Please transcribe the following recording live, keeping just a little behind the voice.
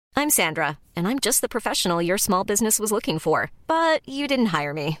I'm Sandra, and I'm just the professional your small business was looking for. But you didn't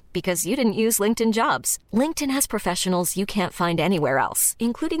hire me because you didn't use LinkedIn Jobs. LinkedIn has professionals you can't find anywhere else,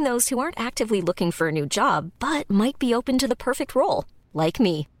 including those who aren't actively looking for a new job, but might be open to the perfect role, like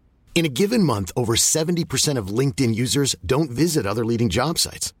me. In a given month, over 70% of LinkedIn users don't visit other leading job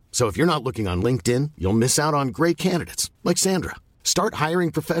sites. So if you're not looking on LinkedIn, you'll miss out on great candidates like Sandra. Start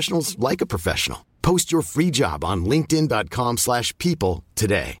hiring professionals like a professional. Post your free job on linkedin.com/people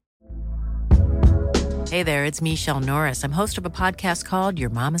today. Hey there, it's Michelle Norris. I'm host of a podcast called Your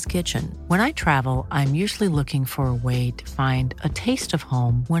Mama's Kitchen. When I travel, I'm usually looking for a way to find a taste of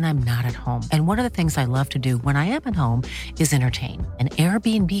home when I'm not at home. And one of the things I love to do when I am at home is entertain. And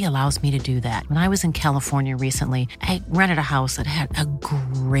Airbnb allows me to do that. When I was in California recently, I rented a house that had a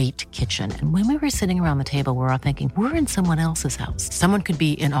great kitchen. And when we were sitting around the table, we're all thinking, we're in someone else's house. Someone could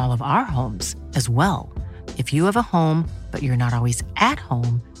be in all of our homes as well. If you have a home, but you're not always at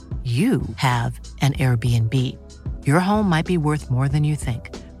home, you have an Airbnb. Your home might be worth more than you think.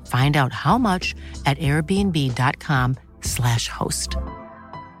 Find out how much at airbnb.com/host.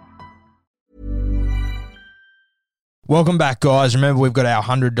 Welcome back, guys. Remember, we've got our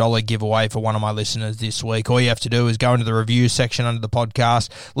 $100 giveaway for one of my listeners this week. All you have to do is go into the review section under the podcast,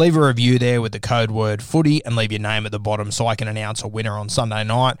 leave a review there with the code word footy, and leave your name at the bottom so I can announce a winner on Sunday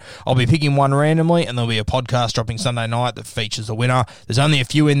night. I'll be picking one randomly, and there'll be a podcast dropping Sunday night that features the winner. There's only a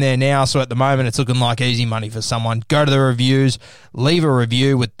few in there now, so at the moment it's looking like easy money for someone. Go to the reviews, leave a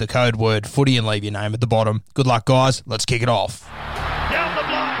review with the code word footy, and leave your name at the bottom. Good luck, guys. Let's kick it off. Down the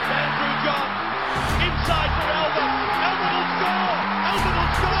block, Andrew John. Inside for Elba. Elba will score. Elba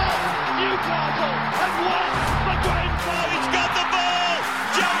will score. Newcastle have won the Grand Final. He's got the ball.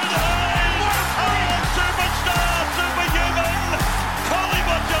 Jared Hayes. Oh, superstar, superhuman. Call him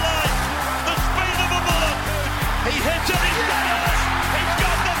what you like. The speed of a bullet. He hits it. He's got it. He's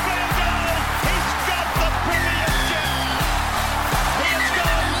got the field goal. He's got the premiership. He has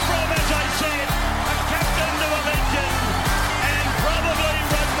gone from, as I said, a captain to a legend. And probably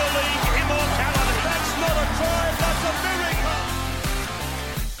rugby league immortality. That's not a try, that's a miracle.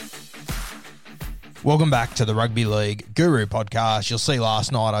 Welcome back to the Rugby League Guru podcast. You'll see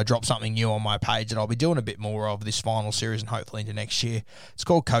last night I dropped something new on my page that I'll be doing a bit more of this final series and hopefully into next year. It's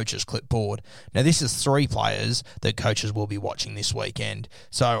called Coach's Clipboard. Now, this is 3 players that coaches will be watching this weekend.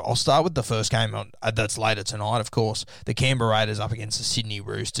 So I'll start with the first game that's later tonight, of course. The Canberra Raiders up against the Sydney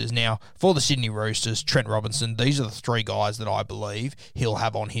Roosters. Now, for the Sydney Roosters, Trent Robinson, these are the 3 guys that I believe he'll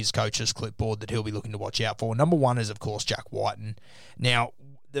have on his coach's clipboard that he'll be looking to watch out for. Number 1 is, of course, Jack Whiten. Now,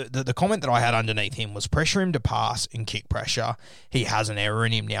 the comment that I had underneath him was pressure him to pass and kick pressure. He has an error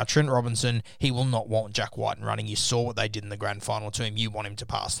in him. Now, Trent Robinson, he will not want Jack Whiten running. You saw what they did in the grand final to him. You want him to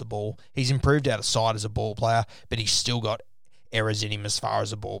pass the ball. He's improved out of sight as a ball player, but he's still got errors in him as far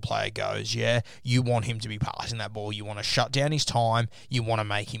as a ball player goes, yeah? You want him to be passing that ball. You want to shut down his time. You want to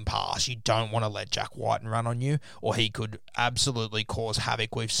make him pass. You don't want to let Jack Whiten run on you, or he could absolutely cause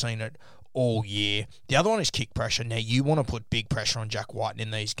havoc. We've seen it all year. The other one is kick pressure. Now, you want to put big pressure on Jack Whiten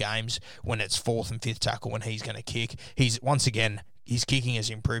in these games when it's 4th and 5th tackle when he's going to kick. His kicking has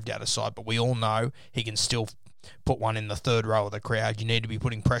improved out of sight, but we all know he can still put one in the 3rd row of the crowd. You need to be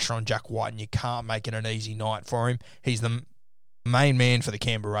putting pressure on Jack Whiten. You can't make it an easy night for him. He's the main man for the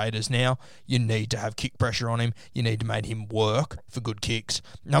Canberra Raiders now. You need to have kick pressure on him. You need to make him work for good kicks.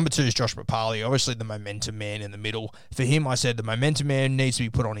 Number 2 is Josh Papali, obviously the momentum man in the middle. For him, I said the momentum man needs to be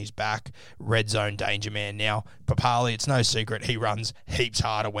put on his back. Red zone danger man. Now, Papali, it's no secret, he runs heaps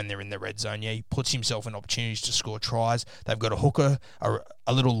harder when they're in the red zone. Yeah, he puts himself in opportunities to score tries. They've got a hooker,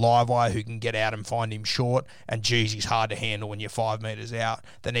 a little live wire who can get out and find him short, and geez, he's hard to handle when you're 5 metres out.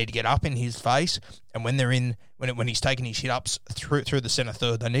 They need to get up in his face, and when he's taking his hit-ups through the centre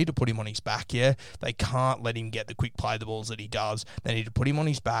third, they need to put him on his back, yeah? They can't let him get the quick play the balls that he does. They need to put him on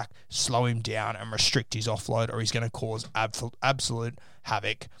his back, slow him down, and restrict his offload, or he's going to cause absolute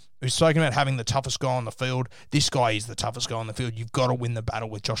havoc. We've spoken about having the toughest guy on the field. This guy is the toughest guy on the field. You've got to win the battle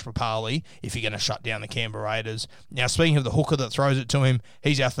with Josh Papali if you're going to shut down the Canberra Raiders. Now, speaking of the hooker that throws it to him,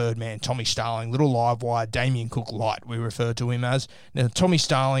 he's our 3rd man, Tommy Starling. Little live wire, Damien Cook light, we refer to him as. Now, Tommy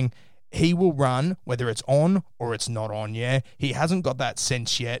Starling, he will run whether it's on or it's not on, yeah? He hasn't got that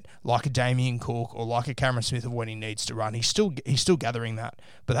sense yet, like a Damien Cook or like a Cameron Smith of when he needs to run. He's still gathering that,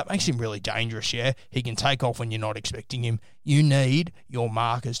 but that makes him really dangerous, yeah? He can take off when you're not expecting him. You need your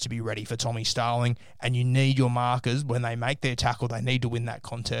markers to be ready for Tommy Starling, and you need your markers, when they make their tackle, they need to win that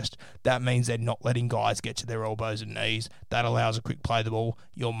contest. That means they're not letting guys get to their elbows and knees. That allows a quick play the ball.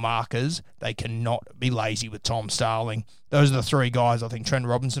 Your markers, they cannot be lazy with Tom Starling. Those are the 3 guys I think Trent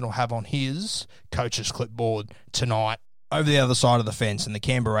Robinson will have on his coach's clipboard tonight. Over the other side of the fence, and the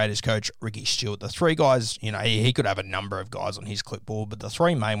Canberra Raiders coach, Ricky Stuart, the three guys, he could have a number of guys on his clipboard, but the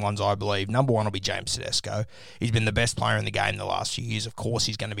three main ones, I believe, number one will be James Tedesco. He's been the best player in the game the last few years. Of course,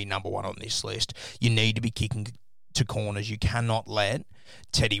 he's going to be number one on this list. You need to be kicking to corners. You cannot let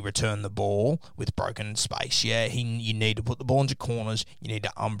Teddy return the ball with broken space. Yeah, you need to put the ball into corners. You need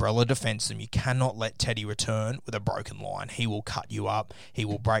to umbrella defense them. You cannot let Teddy return with a broken line. He will cut you up. He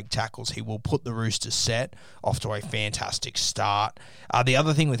will break tackles. He will put the Roosters set off to a fantastic start. The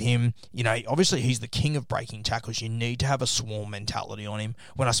other thing with him, obviously he's the king of breaking tackles. You need to have a swarm mentality on him.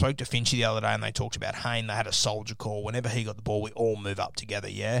 When I spoke to Finchy the other day and they talked about Hayne, they had a soldier call. Whenever he got the ball, we all move up together.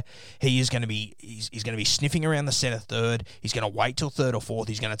 Yeah, he is going to be. He's going to be sniffing around the centre third. He's going to wait till third or fourth.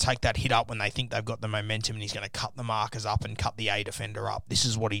 He's going to take that hit up when they think they've got the momentum, and he's going to cut the markers up and cut the A defender up. This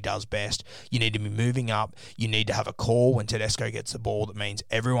is what he does best. You need to be moving up. You need to have a call when Tedesco gets the ball that means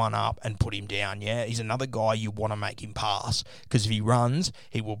everyone up and put him down. Yeah, he's another guy you want to make him pass, because if he runs,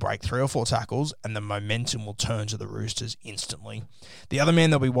 he will break 3 or 4 tackles and the momentum will turn to the Roosters instantly. The other man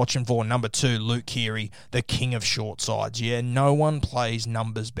they'll be watching for, number 2, Luke Keary, the king of short sides. Yeah, no one plays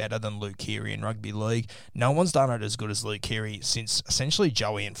numbers better than Luke Keary in rugby league. No one's done it as good as Luke Keary since essentially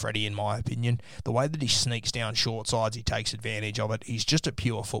Joey and Freddie, in my opinion. The way that he sneaks down short sides, he takes advantage of it. He's just a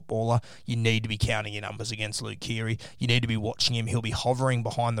pure footballer. You need to be counting your numbers against Luke Keary. You need to be watching him. He'll be hovering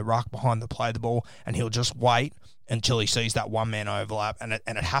behind the ruck, behind the play of the ball, and he'll just wait until he sees that one-man overlap, and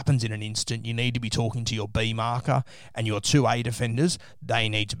it happens in an instant. You need to be talking to your B marker and your 2 A defenders. They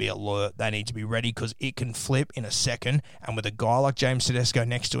need to be alert. They need to be ready, because it can flip in a second, and with a guy like James Tedesco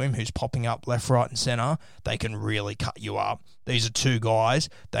next to him who's popping up left, right and centre, they can really cut you up. These are 2 guys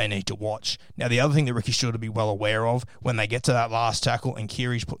they need to watch. Now, the other thing that Ricky Stuart will be well aware of, when they get to that last tackle and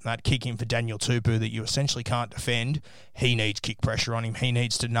Keary's putting that kick in for Daniel Tupou that you essentially can't defend, he needs kick pressure on him. He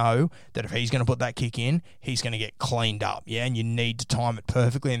needs to know that if he's going to put that kick in, he's going to get cleaned up. Yeah, and you need to time it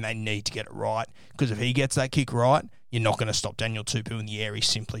perfectly, and they need to get it right, because if he gets that kick right, you're not going to stop Daniel Tupou in the air. He's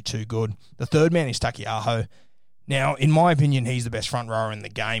simply too good. The third man is Takiaho. Now, in my opinion, he's the best front rower in the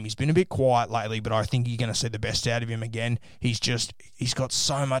game. He's been a bit quiet lately, but I think you're going to see the best out of him again. He's got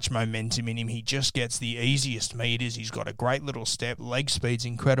so much momentum in him. He just gets the easiest meters. He's got a great little step. Leg speed's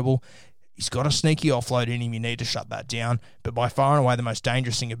incredible. He's got a sneaky offload in him. You need to shut that down. But by far and away, the most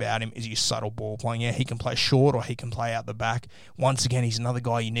dangerous thing about him is his subtle ball playing. Yeah, he can play short or he can play out the back. Once again, he's another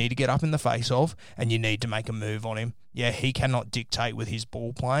guy you need to get up in the face of, and you need to make a move on him. Yeah, he cannot dictate with his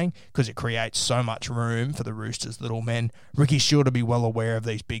ball playing, because it creates so much room for the Roosters' little men. Ricky Stuart to be well aware of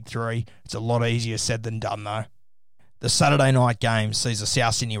these big 3. It's a lot easier said than done, though. The Saturday night game sees the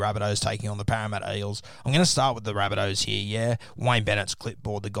South Sydney Rabbitohs taking on the Parramatta Eels. I'm going to start with the Rabbitohs here, yeah. Wayne Bennett's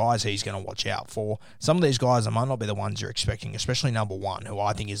clipboard, the guys he's going to watch out for. Some of these guys might not be the ones you're expecting, especially number 1, who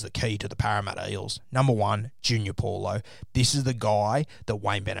I think is the key to the Parramatta Eels. Number 1, Junior Paulo. This is the guy that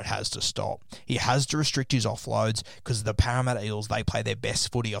Wayne Bennett has to stop. He has to restrict his offloads, because the Parramatta Eels, they play their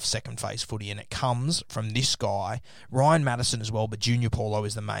best footy off second phase footy, and it comes from this guy, Ryan Madison as well, but Junior Paulo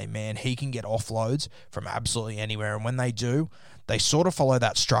is the main man. He can get offloads from absolutely anywhere, and when they do, they sort of follow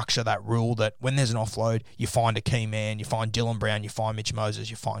that structure, that rule that when there's an offload, you find a key man, you find Dylan Brown, you find Mitch Moses,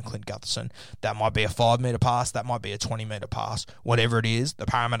 you find Clint Gutherson. That might be a 5-metre pass, that might be a 20-metre pass. Whatever it is, the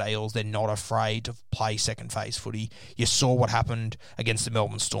Parramatta Eels, they're not afraid to play second phase footy. You saw what happened against the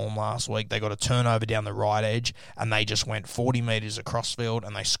Melbourne Storm last week. They got a turnover down the right edge, and they just went 40 metres across field,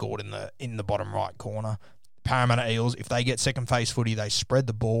 and they scored in the bottom right corner. Parramatta Eels, if they get second phase footy, they spread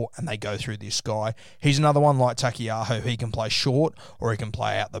the ball and they go through this guy. He's another one like Takiaho. He can play short or he can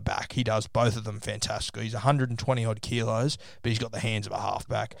play out the back. He does both of them fantastically. He's 120-odd kilos, but he's got the hands of a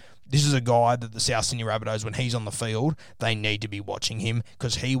halfback. This is a guy that the South Sydney Rabbitohs, when he's on the field, they need to be watching him,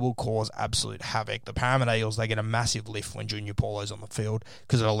 because he will cause absolute havoc. The Parramatta Eels, they get a massive lift when Junior Paulo's on the field,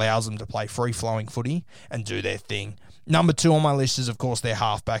 because it allows them to play free-flowing footy and do their thing. Number 2 on my list is, of course, their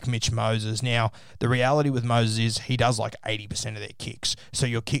halfback, Mitch Moses. Now, the reality with Moses is he does like 80% of their kicks. So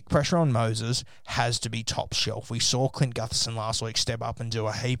your kick pressure on Moses has to be top shelf. We saw Clint Gutherson last week step up and do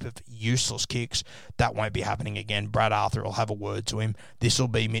a heap of useless kicks. That won't be happening again. Brad Arthur will have a word to him. This will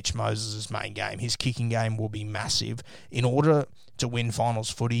be Mitch Moses' main game. His kicking game will be massive. In order to win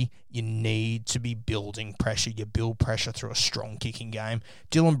finals footy, you need to be building pressure. You build pressure through a strong kicking game.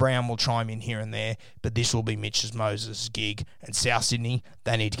 Dylan Brown will chime in here and there, but this will be Moses' gig. And South Sydney,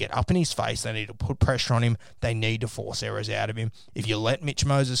 they need to get up in his face. They need to put pressure on him. They need to force errors out of him. If you let Mitch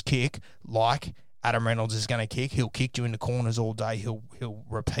Moses kick like Adam Reynolds is going to kick, he'll kick you into corners all day. He'll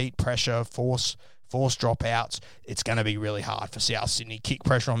repeat pressure, force force dropouts. It's going to be really hard for South Sydney. Kick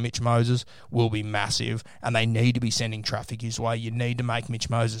pressure on Mitch Moses will be massive, and they need to be sending traffic his way. You need to make Mitch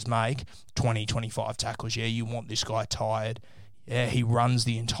Moses make 20, 25 tackles. Yeah, you want this guy tired. Yeah, he runs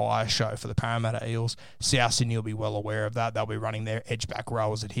the entire show for the Parramatta Eels. South Sydney will be well aware of that. They'll be running their edge-back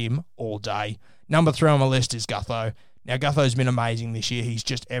rowers at him all day. Number 3 on my list is Gutho. Now, Gutho's been amazing this year. He's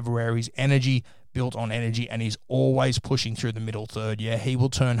just everywhere. His energy, built on energy, and he's always pushing through the middle third. Yeah, he will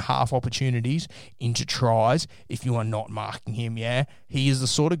turn half opportunities into tries if you are not marking him. Yeah, he is the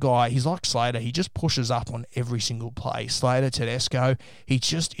sort of guy, he's like Slater. He just pushes up on every single play. Slater, Tedesco, he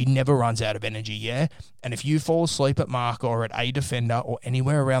never runs out of energy. Yeah, and if you fall asleep at mark or at a defender or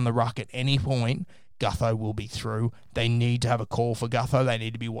anywhere around the ruck at any point, Gutho will be through. They need to have a call for Gutho. They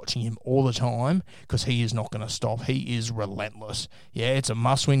need to be watching him all the time because he is not going to stop. He is relentless. Yeah, it's a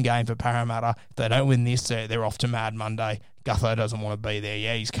must-win game for Parramatta. If they don't win this, they're off to Mad Monday. Gutho doesn't want to be there.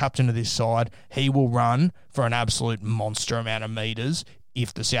 Yeah, he's captain of this side. He will run for an absolute monster amount of metres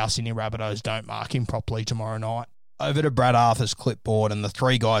if the South Sydney Rabbitohs don't mark him properly tomorrow night. Over to Brad Arthur's clipboard and the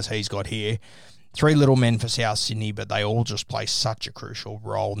 3 guys he's got here. 3 little men for South Sydney, but they all just play such a crucial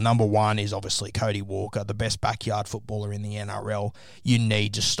role. Number 1 is obviously Cody Walker, the best backyard footballer in the NRL. You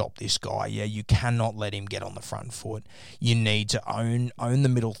need to stop this guy. Yeah, you cannot let him get on the front foot. You need to own the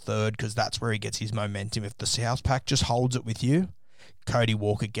middle third because that's where he gets his momentum. If the South Pack just holds it with you, Cody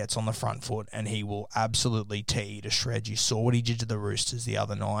Walker gets on the front foot and he will absolutely tear you to shreds. You saw what he did to the Roosters the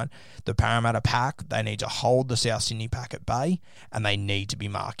other night. The Parramatta Pack, they need to hold the South Sydney Pack at bay and they need to be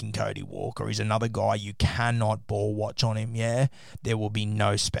marking Cody Walker. He's another guy you cannot ball watch on him, yeah? There will be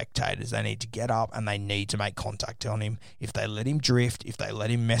no spectators. They need to get up and they need to make contact on him. If they let him drift, if they let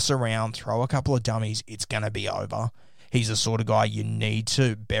him mess around, throw a couple of dummies, it's going to be over. He's the sort of guy you need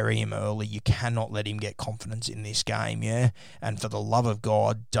to bury him early. You cannot let him get confidence in this game, yeah? And for the love of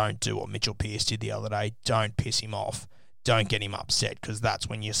God, don't do what Mitchell Pearce did the other day. Don't piss him off. Don't get him upset because that's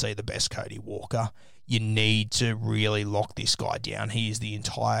when you see the best Cody Walker. You need to really lock this guy down. He is the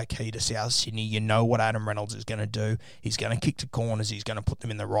entire key to South Sydney. You know what Adam Reynolds is going to do. He's going to kick to corners. He's going to put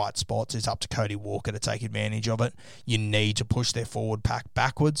them in the right spots. It's up to Cody Walker to take advantage of it. You need to push their forward pack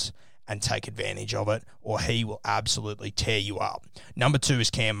backwards and take advantage of it, or he will absolutely tear you up. Number 2 is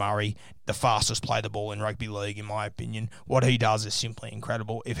Cam Murray, the fastest play the ball in rugby league, in my opinion. What he does is simply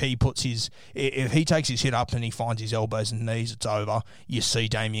incredible. If he takes his hit up and he finds his elbows and knees, it's over. You see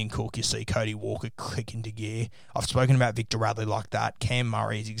Damien Cook, you see Cody Walker click into gear. I've spoken about Victor Radley like that. Cam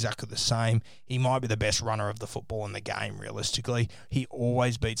Murray is exactly the same. He might be the best runner of the football in the game, realistically. He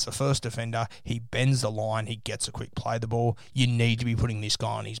always beats the first defender. He bends the line. He gets a quick play the ball. You need to be putting this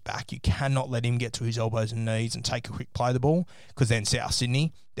guy on his back. You cannot let him get to his elbows and knees and take a quick play the ball because then South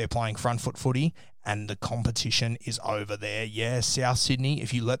Sydney, they're playing front foot footy and the competition is over there. Yeah, South Sydney,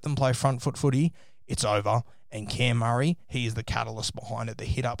 if you let them play front foot footy, it's over. And Cam Murray, he is the catalyst behind it. The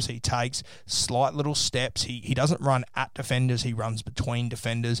hit-ups he takes, slight little steps. He doesn't run at defenders. He runs between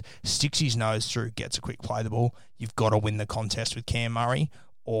defenders, sticks his nose through, gets a quick play the ball. You've got to win the contest with Cam Murray,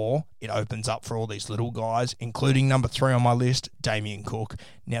 or it opens up for all these little guys, including number 3 on my list, Damien Cook.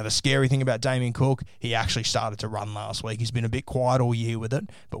 Now, the scary thing about Damien Cook, he actually started to run last week. He's been a bit quiet all year with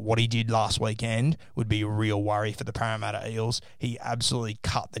it, but what he did last weekend would be a real worry for the Parramatta Eels. He absolutely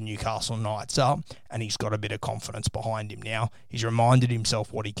cut the Newcastle Knights up, and he's got a bit of confidence behind him now. He's reminded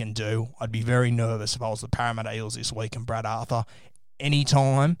himself what he can do. I'd be very nervous if I was the Parramatta Eels this week and Brad Arthur. Any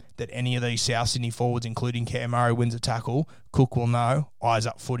time that any of these South Sydney forwards, including Cam Murray, wins a tackle, Cook will know, eyes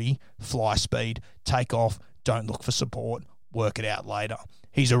up footy, fly speed, take off, don't look for support, work it out later.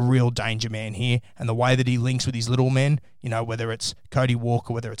 He's a real danger man here, and the way that he links with his little men, you know, whether it's Cody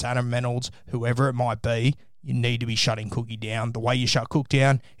Walker, whether it's Adam Reynolds, whoever it might be, you need to be shutting Cookie down. The way you shut Cook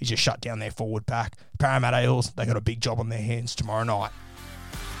down is you shut down their forward pack. Parramatta Eels, they got a big job on their hands tomorrow night.